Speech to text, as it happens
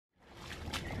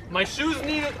My shoes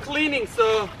needed cleaning,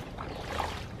 so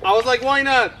I was like, why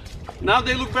not? Now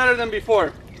they look better than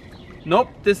before. Nope,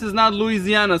 this is not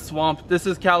Louisiana swamp. This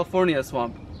is California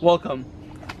swamp. Welcome.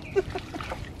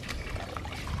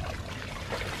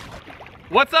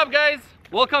 What's up, guys?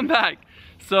 Welcome back.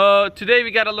 So today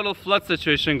we got a little flood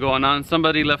situation going on.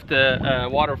 Somebody left the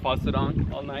water faucet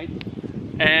on all night.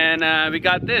 And we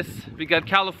got this. We got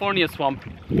California swamp.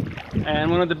 And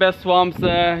one of the best swamps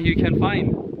you can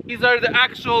find. These are the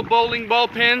actual bowling ball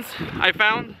pins I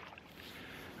found.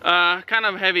 Kind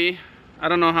of heavy. I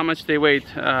don't know how much they weighed.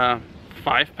 5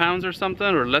 pounds or something,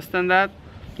 or less than that.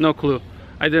 No clue.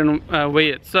 I didn't weigh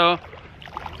it. So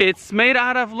it's made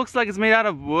out of, looks like it's made out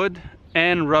of wood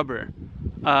and rubber.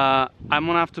 I'm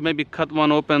gonna have to maybe cut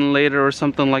one open later or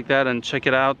something like that and check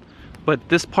it out. But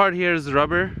this part here is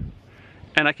rubber,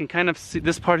 and I can kind of see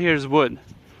this part here is wood.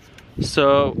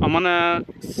 So I'm gonna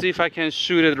see if I can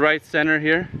shoot it right center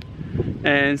here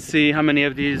and see how many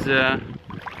of these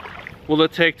will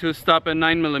it take to stop a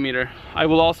 9mm. I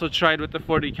will also try it with the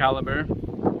 40 caliber,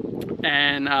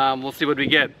 and we'll see what we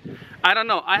get. I don't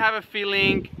know, I have a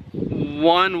feeling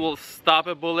one will stop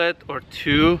a bullet or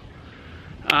two,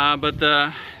 but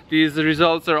these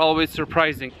results are always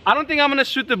surprising. I don't think I'm gonna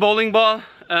shoot the bowling ball.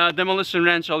 Demolition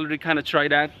Ranch already kind of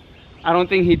tried that. I don't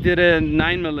think he did a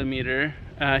 9mm.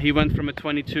 He went from a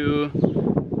 22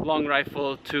 long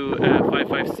rifle to a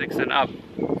 5.56 and up.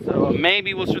 So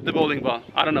maybe we'll shoot the bowling ball.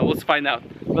 I don't know, let's find out.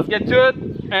 Let's get to it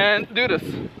and do this.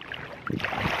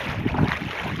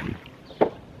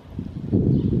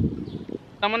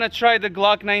 I'm gonna try the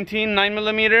Glock 19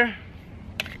 9mm.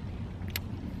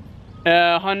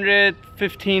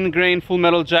 115 grain full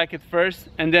metal jacket first,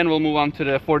 and then we'll move on to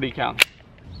the 40 cal.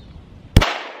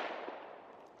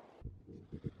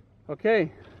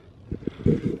 Okay.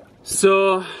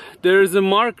 So there's a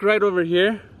mark right over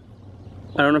here.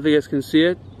 I don't know if you guys can see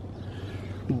it,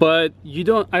 but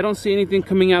I don't see anything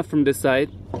coming out from this side.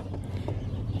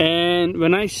 And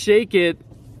when I shake it,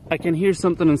 I can hear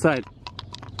something inside.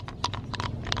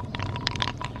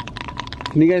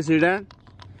 Can you guys hear that?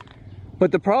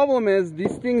 But the problem is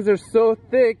these things are so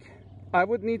thick, I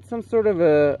would need some sort of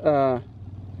a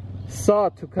saw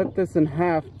to cut this in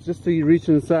half just to reach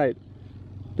inside.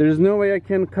 There's no way I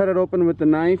can cut it open with the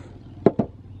knife.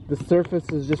 The surface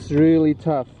is just really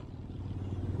tough.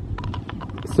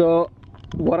 So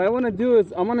what I want to do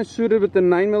is I'm going to shoot it with the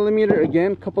 9mm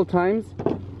again a couple times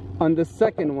on the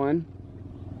second one.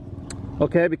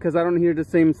 Okay, because I don't hear the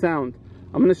same sound.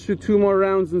 I'm going to shoot 2 more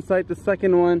rounds inside the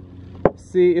second one.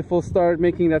 See if we'll start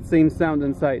making that same sound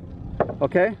inside.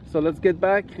 Okay, so let's get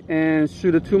back and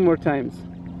shoot it 2 more times.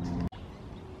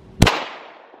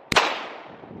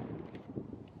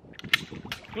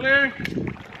 Clear.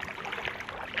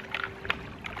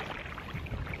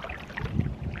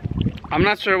 I'm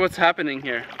not sure what's happening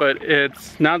here, but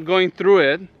it's not going through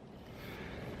it.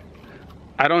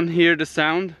 I don't hear the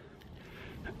sound.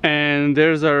 And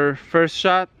there's our first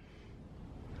shot.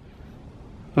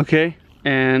 Okay,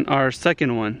 and our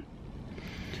second one.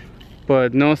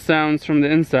 But no sounds from the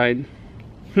inside.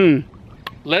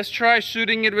 Let's try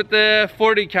shooting it with the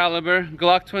 40 caliber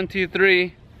Glock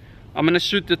 23. I'm gonna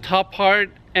shoot the top part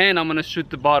and I'm gonna shoot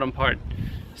the bottom part.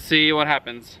 See what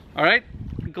happens. All right,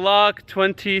 Glock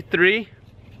 23,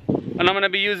 and I'm gonna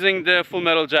be using the full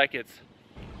metal jackets.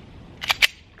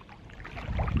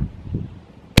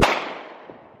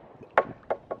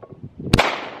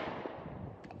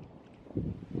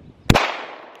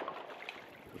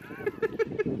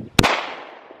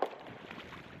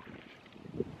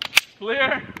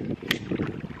 Clear.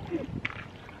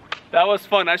 That was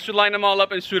fun. I should line them all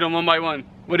up and shoot them one by one.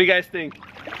 What do you guys think?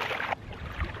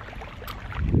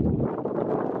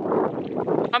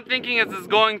 I'm thinking as it's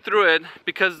going through it,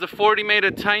 because the 40 made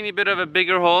a tiny bit of a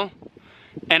bigger hole,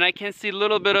 and I can see a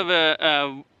little bit of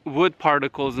a wood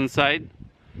particles inside.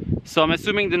 So I'm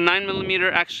assuming the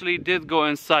 9mm actually did go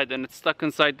inside and it's stuck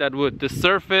inside that wood. The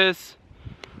surface,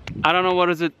 I don't know what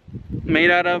is it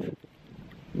made out of.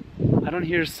 I don't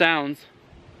hear sounds.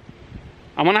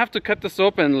 I'm gonna have to cut this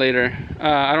open later.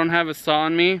 I don't have a saw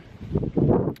on me,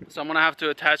 so I'm gonna have to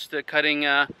attach the cutting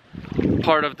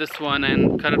part of this one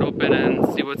and cut it open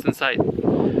and see what's inside.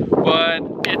 But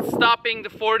it's stopping the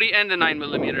 40 and the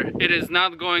 9mm. It is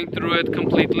not going through it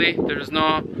completely. There's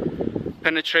no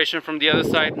penetration from the other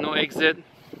side, no exit.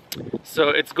 So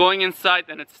it's going inside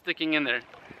and it's sticking in there.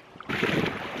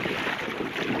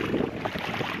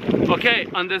 Okay,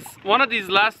 on this one of these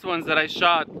last ones that I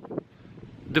shot,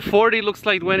 the 40 looks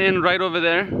like went in right over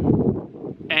there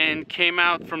and came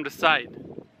out from the side.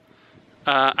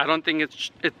 I don't think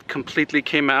it completely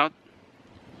came out.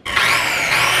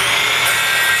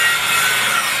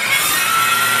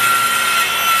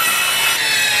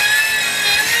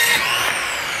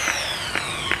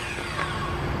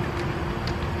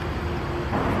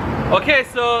 Okay,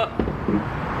 so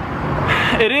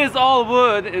it is all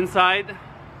wood inside.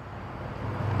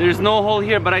 There's no hole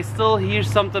here, but I still hear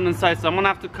something inside, so I'm gonna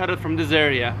have to cut it from this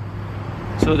area.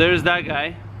 So there's that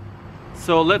guy.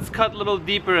 So let's cut a little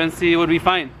deeper and see what we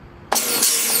find.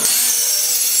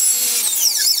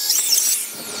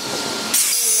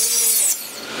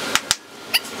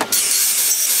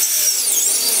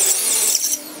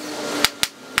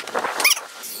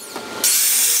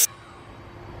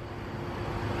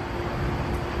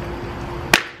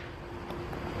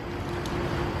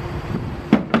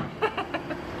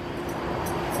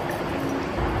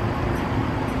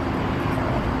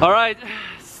 Alright,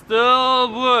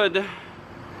 still wood.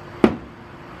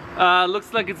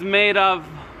 Looks like it's made of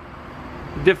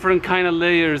different kind of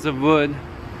layers of wood,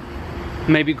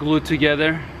 maybe glued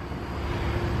together.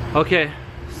 Okay,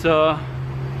 so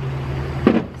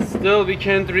still we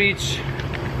can't reach.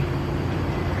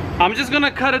 I'm just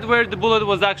gonna cut it where the bullet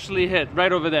was actually hit,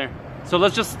 right over there. So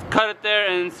let's just cut it there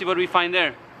and see what we find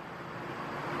there.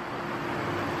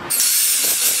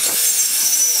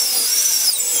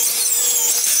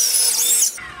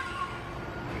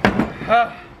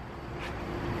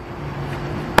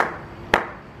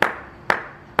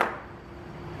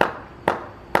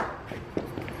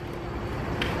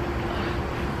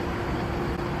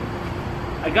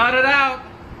 I got it out.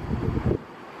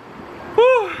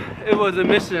 Whew, it was a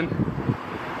mission.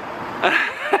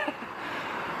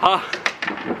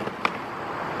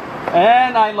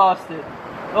 And I lost it.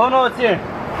 Oh no, it's here.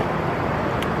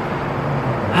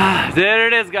 There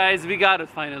it is, guys. We got it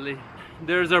finally.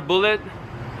 There's our bullet.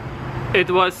 It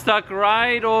was stuck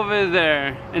right over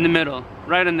there in the middle,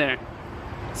 right in there.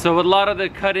 So with a lot of the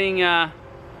cutting, I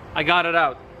got it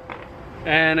out.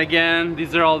 And again,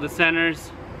 these are all the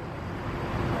centers.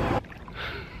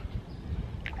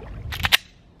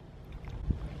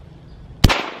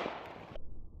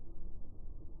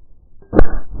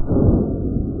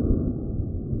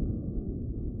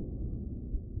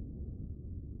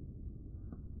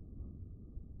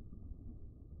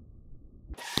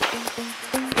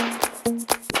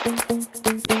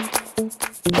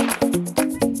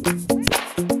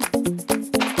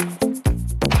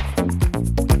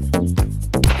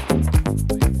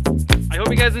 I hope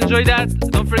you guys enjoyed that.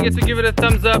 Don't forget to give it a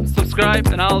thumbs up, subscribe,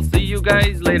 and I'll see you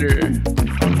guys later.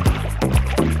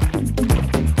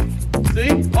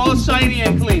 See? All shiny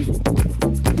and clean.